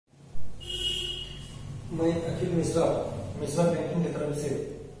मैं अखिल मिश्रा मिश्रा बैंकिंग की तरफ से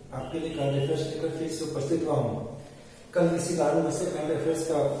आपके लिए करंट अफेयर्स लेकर फिर से उपस्थित हुआ हूँ। कल किसी कारण से करंट अफेयर्स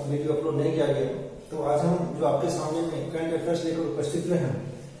का वीडियो अपलोड नहीं किया गया, तो आज हम जो आपके सामने में करंट अफेयर्स लेकर उपस्थित हुए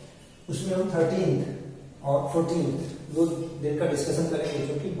हैं उसमें हम 13th और 14th दो दिन का डिस्कशन करेंगे,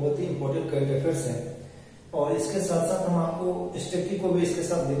 जो कि बहुत ही इंपॉर्टेंट करंट अफेयर्स हैं। और इसके साथ साथ हम आपको स्टैटिस्टिक्स को भी इसके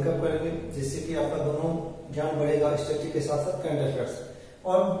साथ लिंकअप करेंगे, जिससे कि आपका दोनों ज्ञान बढ़ेगा, स्टैटिस्टिक्स के साथ साथ करंट अफेयर्स,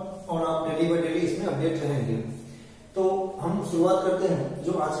 और आप डेली बाय डेली इसमें अपडेट रहेंगे। तो हम शुरुआत करते हैं।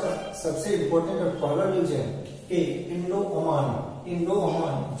 जो आज का सबसे इम्पोर्टेंट और पहला न्यूज है कि Indo Oman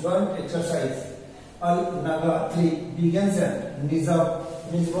joint exercise Al Naga 3 begins at निज़वा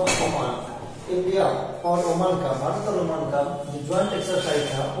Oman. India और ओमान का, भारत और ओमान का जो ज्वाइंट एक्सरसाइज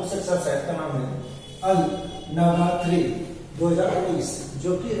था, उस एक्सरसाइज का नाम है अल नागा 3 2019,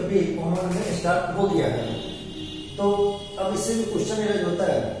 जो कि अभी ओमान में स्टार्ट हो गया है। तो अब इससे भी क्वेश्चन रेज होता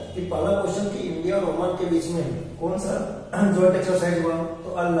है कि पहला क्वेश्चन कि इंडिया और ओमान के बीच में कौन सा ज्वाइंट एक्सरसाइज हुआ, तो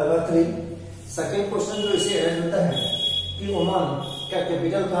अल नागा 3। सेकेंड क्वेश्चन जो इसे रेज होता है कि ओमान का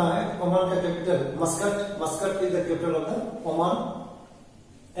कैपिटल कहाँ है, ओमान का capital Muscat is the capital of the Oman.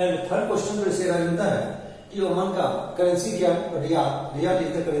 And third question जो इसे रेज होता है कि ओमान का करेंसी क्या है, riyal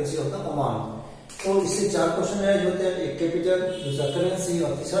is the currency of the Oman. तो इससे चार क्वेश्चन रेज होते हैं, एक कैपिटल, दूसरा करेंसी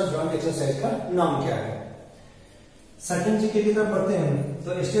और तीसरा ज्वाइंट एक्सरसाइज का नाम क्या है। सेकंड जी की तरफ बढ़ते हैं।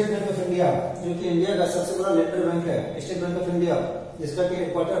 तो स्टेट बैंक ऑफ इंडिया, जो कि इंडिया का सबसे बड़ा लेंडर बैंक है, स्टेट बैंक ऑफ इंडिया, जिसका कि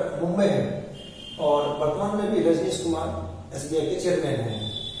हेडक्वार्टर मुंबई है, और वर्तमान में भी रजनीश कुमार एसबीआई के चेयरमैन हैं।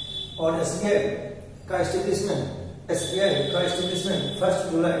 और एसबीआई का एस्टेब्लिशमेंट 1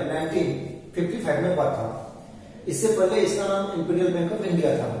 जुलाई 1955 में हुआ था। इससे पहले इसका नाम इंपीरियल बैंक ऑफ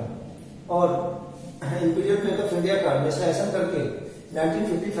इंडिया था, और इंपीरियल बैंक ऑफ इंडिया का नेशनलाइजेशन करके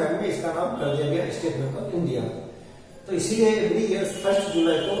 1955 में इसका नाम कर दिया गया स्टेट बैंक ऑफ इंडिया। तो इसीलिए एवरी ईयर 1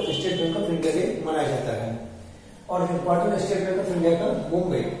 जुलाई को state bank of India day मनाया जाता है। और headquarter state bank of India का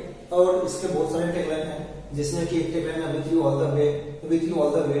मुंबई। और इसके बहुत सारे टैगलाइन हैं, जिसमें कि एक टैगलाइन है with you all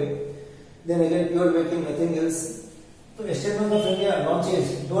the way, then again pure banking nothing else. तो state bank of India launches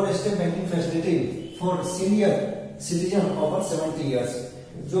door step banking facility for senior citizen over 70 years.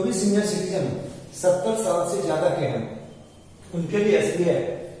 जो भी सीनियर सिटीजन 70 साल से ज्यादा के हैं, उनके लिए SBI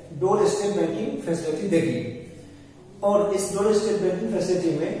door step banking facility देगी। और इस डोर स्टेप बैंकिंग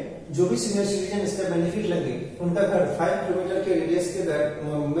फैसिलिटी में जो भी सीनियर सिटीजन इसका बेनिफिट लेंगे, उनका घर 5 किलोमीटर के रेडियस के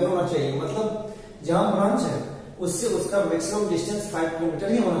में होना चाहिए। मतलब जहां ब्रांच है उससे उसका मैक्सिमम डिस्टेंस 5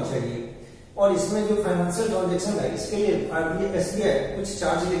 किलोमीटर ही होना चाहिए। और इसमें जो फाइनेंशियल ट्रांजेक्शन है, इसके लिए एसबीआई कुछ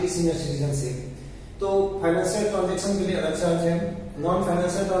चार्ज लेगी सीनियर सिटीजन से। तो फाइनेंशियल ट्रांजेक्शन के लिए अलग चार्ज है, non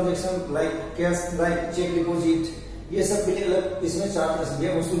financial transaction like cash, like check deposit, ये सब के लिए अलग इसमें चार्ज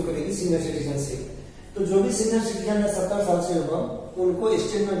एसबीआई वसूल करेगी सीनियर सिटीजन से। तो जो भी सीनियर सिटीजन है 70 साल से ऊपर, उनको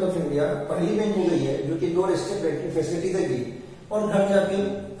स्टेट बैंक ऑफ इंडिया पहली बैंक हो गई है जो कि डोर स्टेप बैंकिंग फैसिलिटी देगी, और घर जाके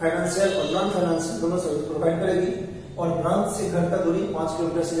फाइनेंशियल और नॉन फाइनेंशियल दोनों सर्विस प्रोवाइड करेगी। और ब्रांच से घर का दूरी 5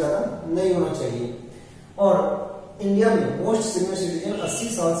 किलोमीटर से ज्यादा नहीं होना चाहिए। और इंडिया में मोस्ट सीनियर सिटीजन 80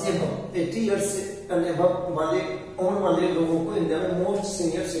 साल से अबव 80 ईयर्स से अबव वाले उम्र वाले लोगों को इंडिया में मोस्ट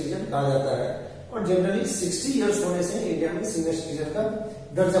सीनियर सिटीजन कहा जाता है। और जनरली 60 ईयर्स होने से इंडिया में सीनियर सिटीजन का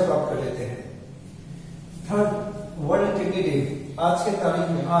दर्जा प्राप्त कर लेते हैं। Third, world kidney day. आज के तारीख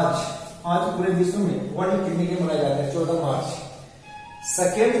में आज पूरे विश्व में वर्ल्ड किडनी डे मनाया जाता है 14 मार्च।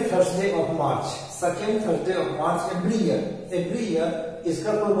 Second Thursday of March every year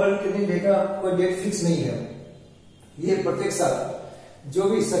इसका कोई वर्ल्ड किडनी डे का कोई डेट फिक्स नहीं है। ये प्रत्येक साल जो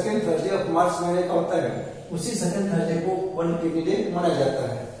भी सेकेंड थर्सडे ऑफ मार्च महीने का होता है, उसी सेकेंड थर्सडे को वर्ल्ड किडनी डे मनाया जाता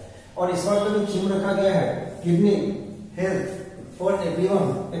है। और इस बार का जो थीम रखा गया है kidney health for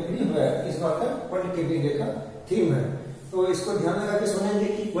everyone everywhere, इस बार का वर्ल्ड किडनी डे का थीम है। तो इसको ध्यान लगा के सुनेंगे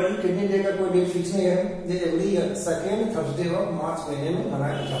कि वर्ल्ड किडनी डे का कोई डेट फिक्स नहीं है, ये every year second Thursday of March महीने में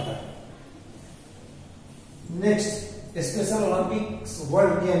मनाया जाता है। Next, special Olympics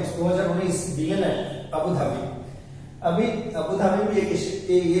world games 2019 begin eight Abu Dhabi. अभी अबू धाबी में ये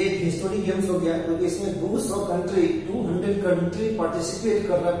हिस्टोरिक गेम्स हो गया, क्योंकि इसमें 200 कंट्री पार्टिसिपेट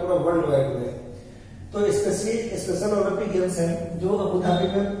कर रहा है पूरा वर्ल्ड वाइड में। तो स्पेशल ओलंपिक गेम्स हैं जो अबू धाबी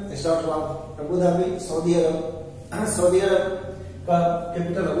में स्टार्ट हुआ। अबू धाबी सऊदी अरब का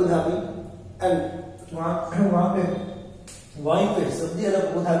कैपिटल अबू धाबी। एंड वहीं पे सऊदी अरब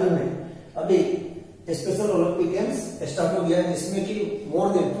अबू धाबी में अभी स्पेशल ओलंपिक गेम्स स्टार्ट हो गया है, जिसमें कि मोर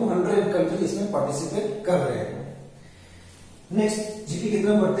देन 200 कंट्री इसमें पार्टिसिपेट कर रहे हैं। नेक्स्ट जीपी की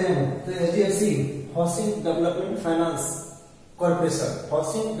तरफ बढ़ते हैं। तो HDFC housing development finance corporation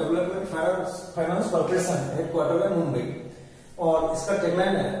headquarter है मुंबई। और इसका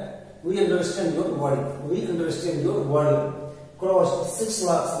टैगलाइन है we understand your world crossed 6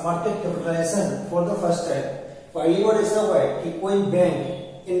 lakh market capitalisation for the first time. पहली बार ऐसा हुआ है कि कोई बैंक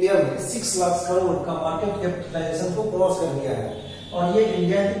इंडिया में 6 लाख करोड़ का मार्केट कैपिटलाइजेशन को क्रॉस कर गया है और ये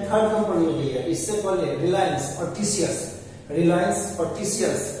इंडिया की थर्ड कंपनी हो गई है। इससे पहले रिलायंस और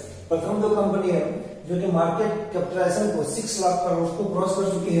टीसीएस प्रथम दो कंपनी है जो कि मार्केट कैपिटलाइजेशन को 6 लाख करोड़ को क्रॉस कर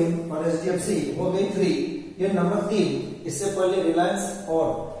चुकी है और एचडीएफसी हो गई 3, ये नंबर 3। इससे पहले रिलायंस और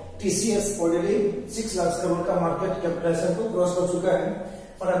टीसीएस ऑलरेडी 6 लाख करोड़ का मार्केट कैपिटलाइजेशन को क्रॉस कर चुका है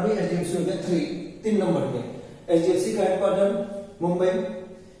और अभी एचडीएफसी हो गया 3 नंबर पे। एचडीएफसी का headquarter Mumbai,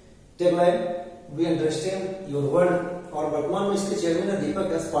 tagline we understand your world, और वर्तमान में इसके चेयरमैन है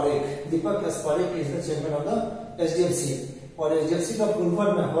दीपक S Parekh is the chairman of the HDFC और एचडीएफसी का फुल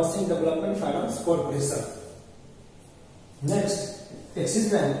फॉर्म है housing development finance corporation. Next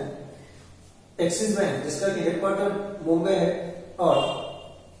axis bank जिसका की हेडक्वार्टर मुंबई है और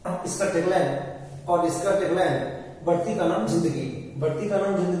इसका टैगलाइन बढ़ती का नाम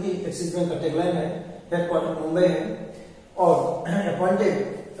जिंदगी एक्सिस बैंक का टैगलाइन है, हेडक्वार्टर मुंबई है और appointed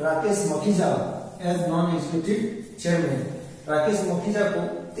Rakesh Makhija as non executive chairman. Rakesh Makhija को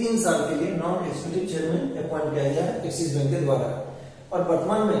 3 साल के लिए नॉन एग्जीक्यूटिव चेयरमैन अपॉइंट किया गया है एक्सिस बैंक के द्वारा और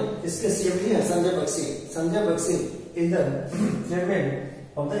वर्तमान में इसके सीएमडी है Sanjay Bakshi is the chairman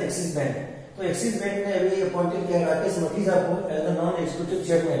of the axis bank. तो एक्सिस बैंक ने अभी अपॉइंटेड किया राकेश मखीजा को as the non executive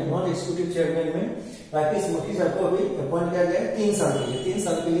chairman में राकेश मखीजा को अभी अपॉइंट किया गया है 3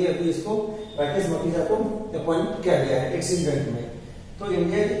 साल के लिए अभी इसको राकेश मखीजा को अपॉइंट किया गया है एक्सिस बैंक में। तो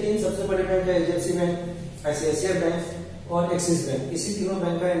इंडिया के 3 सबसे बड़े बैंक है एचडीएफसी बैंक, आईसीआईसीआई बैंक और एक्सिस बैंक। इसी तीनों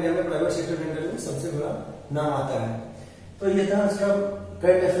बैंक का इंडिया में प्राइवेट सेक्टर वेंडर में सबसे बड़ा नाम आता है। तो ये था आज का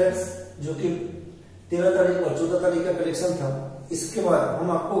करंट अफेयर्स जो कि 13 तारीख और 14 तारीख का कलेक्शन था। इसके बाद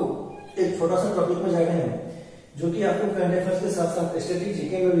हम आपको एक छोटा सा टॉपिक में जा रहे हैं जो कि आपको करंट अफेयर्स के साथ साथ स्टैटिक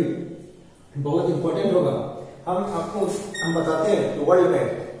जीके में भी बहुत इंपॉर्टेंट होगा। हम बताते हैं कि वर्ल्ड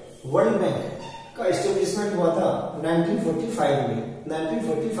बैंक का एस्टेब्लिशमेंट हुआ था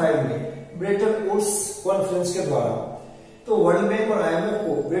 1945 में ब्रेटन वुड्स कॉन्फ्रेंस के द्वारा। तो वर्ल्ड बैंक और आईएमएफ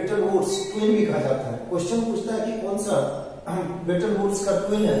को ब्रेटन वुड्स ट्विन भी कहा जाता है। क्वेश्चन पूछता है कि कौन सा ब्रेटन वुड्स का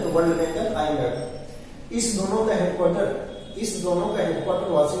ट्विन है, तो वर्ल्ड बैंक और आईएमएफ। इस दोनों का हेडक्वार्टर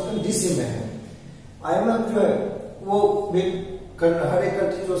वाशिंगटन डीसी में है। आईएमएफ जो है वो हर एक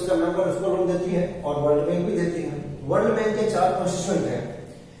कंट्री जो उसका मेंबर उसको लोन देती है और वर्ल्ड बैंक भी देती है। वर्ल्ड बैंक के 4 कॉन्स्टिट्यूएंट है।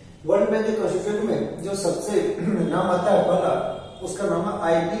 वर्ल्ड बैंक के कॉन्स्टिट्यूएंट में जो सबसे नाम आता है पहला, उसका नाम है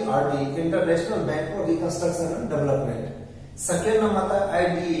आईडीआरडी, international bank for reconstruction and development. Second नाम आता है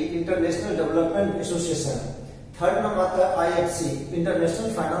IDA, international development association. Third नाम आता है IFC, international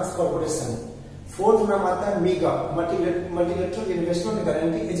finance corporation. Fourth नाम आता है मीगा, multilateral investment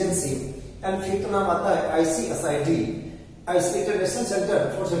guarantee agency. And fifth नाम आता है आईसीएसआईडी, international centre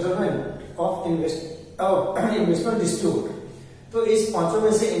for settlement of investment dispute. तो इस 5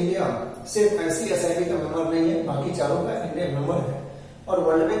 में से इंडिया सिर्फ आईसीएसआईडी का मेंबर नहीं है, बाकी चारों का इंडिया मेंबर है। और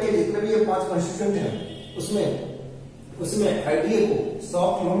वर्ल्ड बैंक के जितने भी ये 5 कॉन्स्टिट्यूएंट हैं उसमें आईडीए को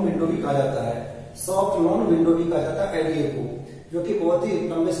सॉफ्ट लोन विंडो भी कहा जाता है, आईडीए को, जो कि बहुत ही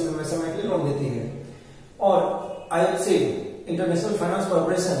लंबे समय के लिए लोन देती है। और आईएफसी, इंटरनेशनल फाइनेंस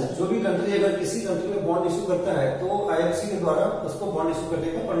कॉर्पोरेशन, जो भी कंट्री अगर किसी कंट्री में बॉन्ड इशू करता है तो आईएफसी के द्वारा उसको बॉन्ड इशू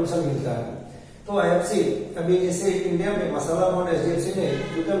करने का परमिशन मिलता है। तो आईएफसी अभी जैसे इंडिया में मसाला बॉन्ड एचडीएफसी ने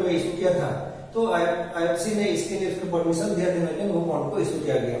ट्विटर में इशू किया था, तो आईएफसी ने इसके लिए उसको परमिशन दिया था, लेकिन वो बॉन्ड को इशू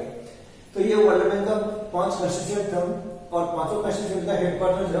किया गया। तो ये वर्ल्ड बैंक का 5 कॉन्स्टिट्यूएंट था और 5 कॉन्स्टिट्यूएंट का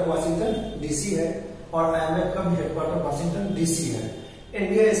हेडक्वार्टर वाशिंगटन डीसी है और आईएमएफ का भी हेडक्वार्टर वाशिंगटन डीसी है।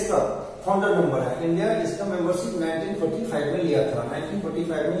 इंडिया इसका फाउंडर मेंबर है। इंडिया इसका मेंबरशिप 1945 में लिया था।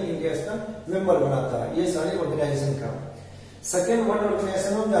 1945 में इंडिया इसका मेंबर बना था, ये सारे ऑर्गेनाइजेशन का। सेकेंड वर्ल्ड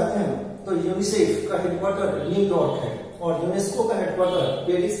ऑर्गेनाइजेशन में जाते हैं तो यूनिसेफ का हेडक्वार्टर न्यूयॉर्क है और यूनेस्को का हेडक्वार्टर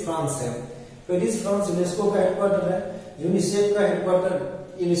पेरिस, फ्रांस है। पेरिस, फ्रांस यूनेस्को का हेडक्वार्टर है। यूनिसेफ का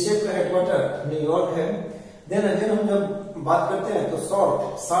हेडक्वार्टर न्यूयॉर्क है। देन अगेन हम जब बात करते हैं तो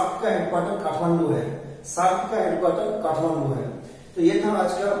सार्क का हेडक्वार्टर काठमांडू है। तो ये था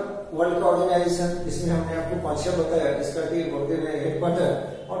आज का वर्ल्ड का ऑर्गेनाइजेशन, जिसमें हमने आपको 5 बताया जिसका कि हेडक्वार्टर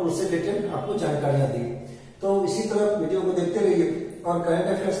और उससे रिलेटेड आपको जानकारियां दी। तो इसी तरह वीडियो को देखते रहिए और करंट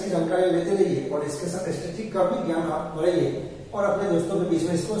अफेयर्स की जानकारी लेते रहिए और इसके साथ स्टैटिस्टिक्स का भी ज्ञान आप बढ़ाइए और अपने दोस्तों के बीच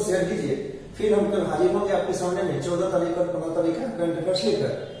में इसको शेयर कीजिए। फिर हम कल हाजिर होंगे आपके सामने में 14 तारीख और 15 तारीख का करंट अफेयर्स लेकर।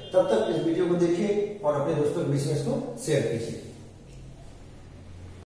 तब तक इस वीडियो को देखिए और अपने दोस्तों के बीच में इसको शेयर कीजिए।